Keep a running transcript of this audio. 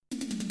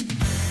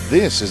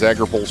This is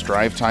AgriPulse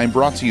Drive Time,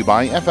 brought to you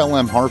by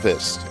FLM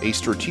Harvest, a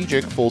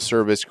strategic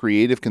full-service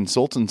creative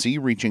consultancy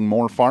reaching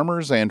more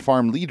farmers and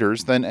farm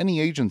leaders than any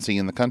agency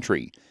in the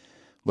country.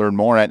 Learn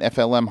more at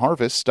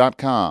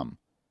flmharvest.com.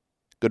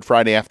 Good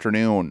Friday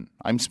afternoon.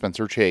 I'm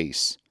Spencer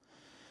Chase.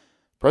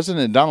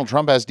 President Donald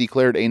Trump has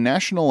declared a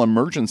national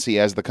emergency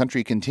as the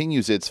country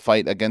continues its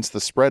fight against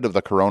the spread of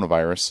the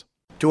coronavirus.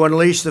 To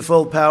unleash the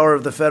full power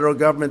of the federal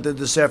government in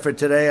this effort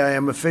today, I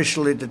am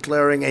officially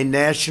declaring a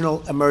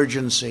national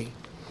emergency.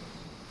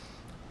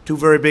 Two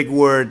very big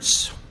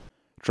words.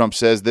 Trump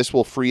says this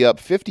will free up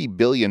 $50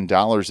 billion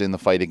in the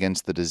fight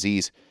against the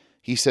disease.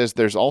 He says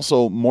there's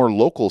also more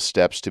local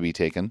steps to be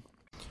taken.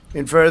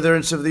 In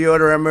furtherance of the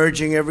order, I'm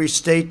urging every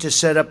state to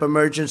set up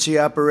emergency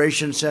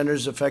operation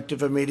centers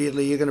effective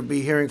immediately. You're going to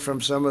be hearing from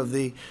some of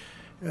the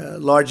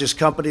largest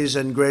companies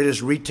and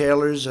greatest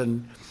retailers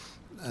and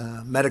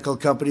medical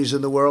companies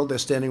in the world. They're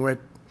standing right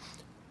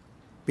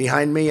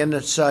behind me and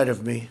inside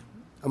of me.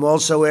 I'm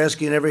also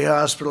asking every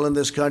hospital in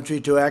this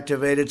country to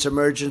activate its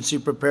emergency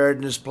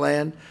preparedness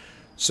plan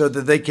so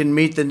that they can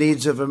meet the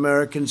needs of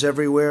Americans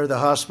everywhere. The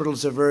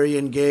hospitals are very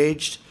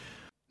engaged.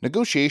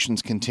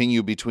 Negotiations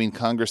continue between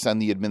Congress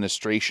and the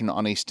administration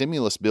on a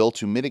stimulus bill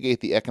to mitigate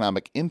the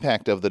economic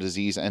impact of the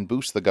disease and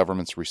boost the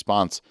government's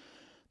response.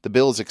 The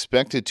bill is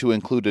expected to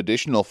include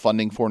additional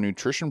funding for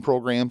nutrition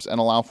programs and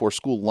allow for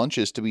school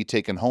lunches to be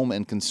taken home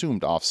and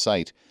consumed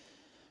off-site.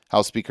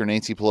 House Speaker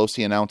Nancy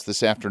Pelosi announced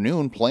this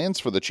afternoon plans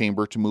for the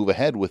chamber to move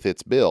ahead with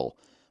its bill,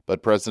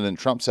 but President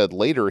Trump said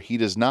later he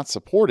does not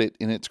support it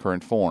in its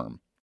current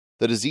form.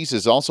 The disease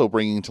is also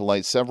bringing to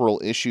light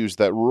several issues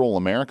that rural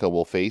America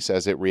will face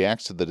as it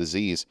reacts to the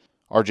disease.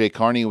 R.J.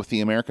 Carney with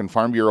the American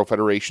Farm Bureau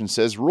Federation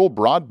says rural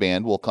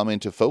broadband will come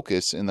into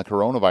focus in the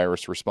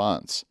coronavirus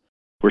response.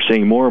 We're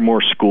seeing more and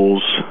more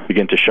schools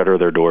begin to shutter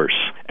their doors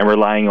and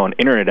relying on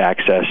internet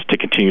access to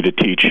continue to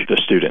teach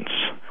the students.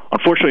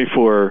 Unfortunately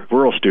for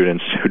rural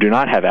students who do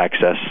not have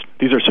access,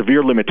 these are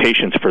severe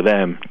limitations for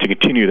them to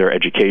continue their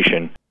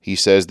education. He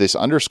says this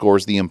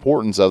underscores the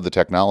importance of the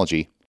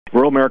technology.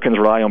 Rural Americans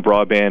rely on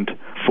broadband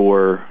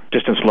for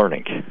distance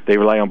learning. They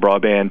rely on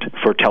broadband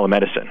for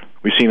telemedicine.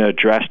 We've seen a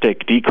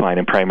drastic decline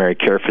in primary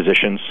care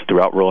physicians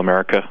throughout rural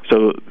America.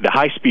 So the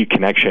high-speed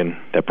connection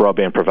that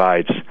broadband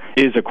provides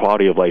is a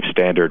quality of life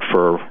standard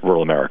for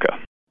rural America.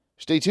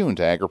 Stay tuned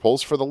to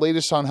AgriPulse for the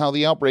latest on how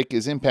the outbreak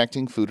is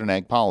impacting food and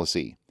ag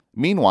policy.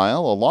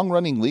 Meanwhile, a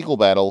long-running legal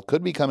battle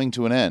could be coming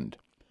to an end.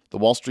 The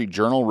Wall Street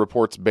Journal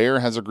reports Bayer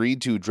has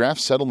agreed to draft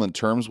settlement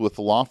terms with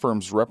the law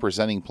firms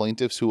representing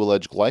plaintiffs who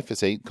allege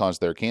glyphosate caused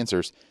their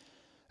cancers.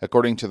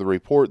 According to the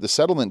report, the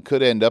settlement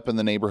could end up in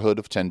the neighborhood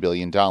of $10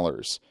 billion.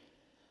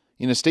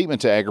 In a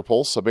statement to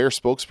AgriPulse, a Bayer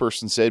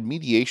spokesperson said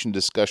mediation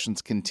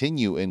discussions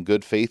continue in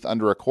good faith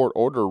under a court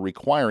order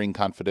requiring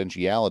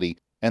confidentiality,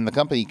 and the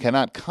company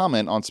cannot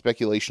comment on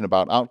speculation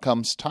about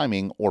outcomes,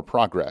 timing, or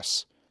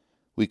progress.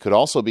 We could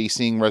also be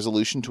seeing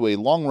resolution to a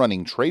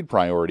long-running trade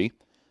priority.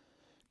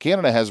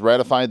 Canada has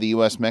ratified the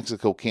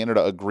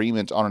U.S.-Mexico-Canada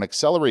agreement on an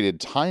accelerated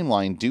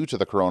timeline due to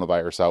the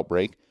coronavirus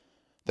outbreak.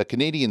 The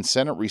Canadian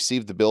Senate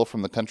received the bill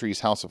from the country's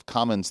House of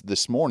Commons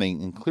this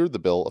morning and cleared the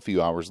bill a few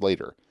hours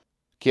later.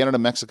 Canada,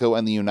 Mexico,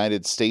 and the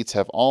United States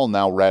have all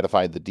now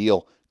ratified the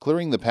deal,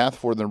 clearing the path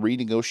for the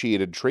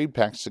renegotiated trade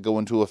pacts to go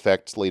into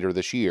effect later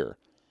this year.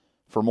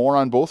 For more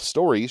on both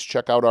stories,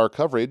 check out our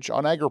coverage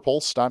on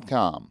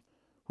agripulse.com.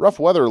 Rough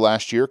weather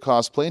last year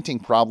caused planting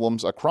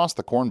problems across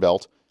the Corn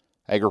Belt.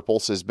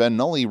 AgriPulse's Ben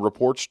Nulley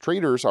reports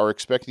traders are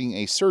expecting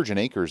a surge in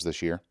acres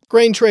this year.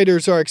 Grain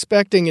traders are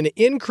expecting an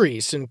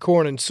increase in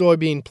corn and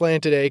soybean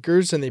planted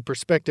acres, and the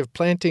prospective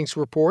plantings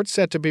report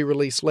set to be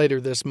released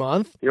later this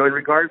month. In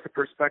regards to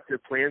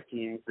prospective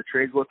plantings, the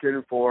trade's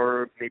looking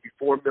for maybe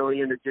 4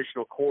 million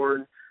additional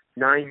corn,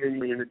 9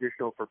 million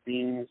additional for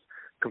beans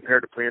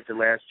compared to planted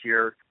last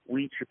year.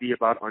 Wheat should be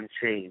about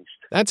unchanged.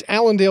 That's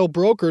Allendale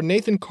broker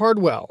Nathan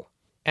Cardwell.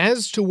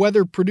 As to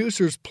whether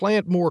producers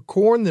plant more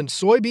corn than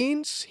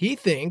soybeans, he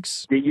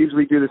thinks they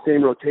usually do the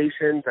same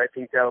rotations. I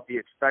think that'll be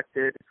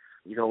expected.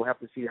 We'll have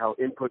to see how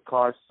input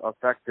costs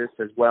affect this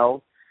as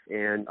well.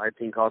 And I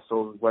think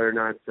also whether or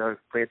not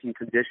planting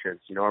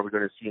conditions, are we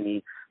going to see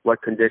any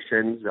wet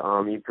conditions,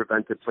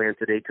 prevented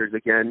planted acres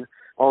again?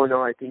 All in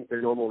all, I think the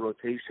normal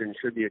rotation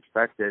should be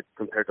expected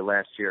compared to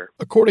last year.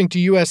 According to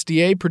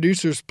USDA,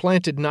 producers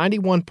planted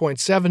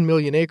 91.7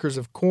 million acres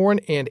of corn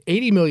and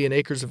 80 million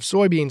acres of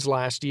soybeans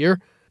last year.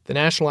 The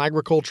National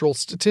Agricultural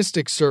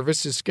Statistics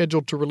Service is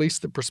scheduled to release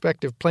the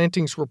prospective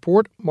plantings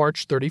report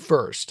March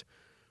 31st.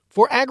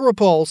 For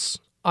AgriPulse,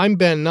 I'm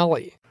Ben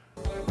Nulley.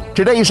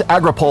 Today's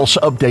AgriPulse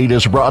update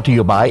is brought to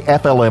you by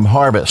FLM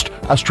Harvest,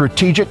 a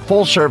strategic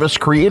full-service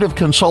creative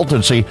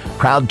consultancy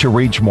proud to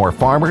reach more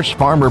farmers,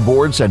 farmer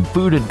boards, and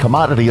food and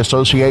commodity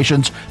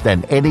associations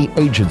than any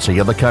agency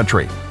in the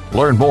country.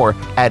 Learn more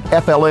at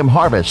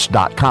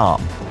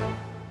flmharvest.com.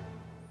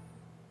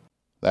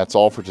 That's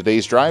all for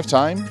today's Drive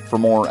Time. For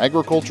more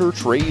agriculture,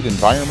 trade,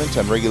 environment,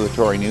 and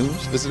regulatory news,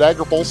 visit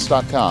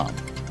agripulse.com.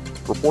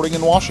 Reporting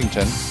in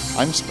Washington,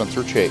 I'm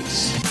Spencer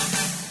Chase.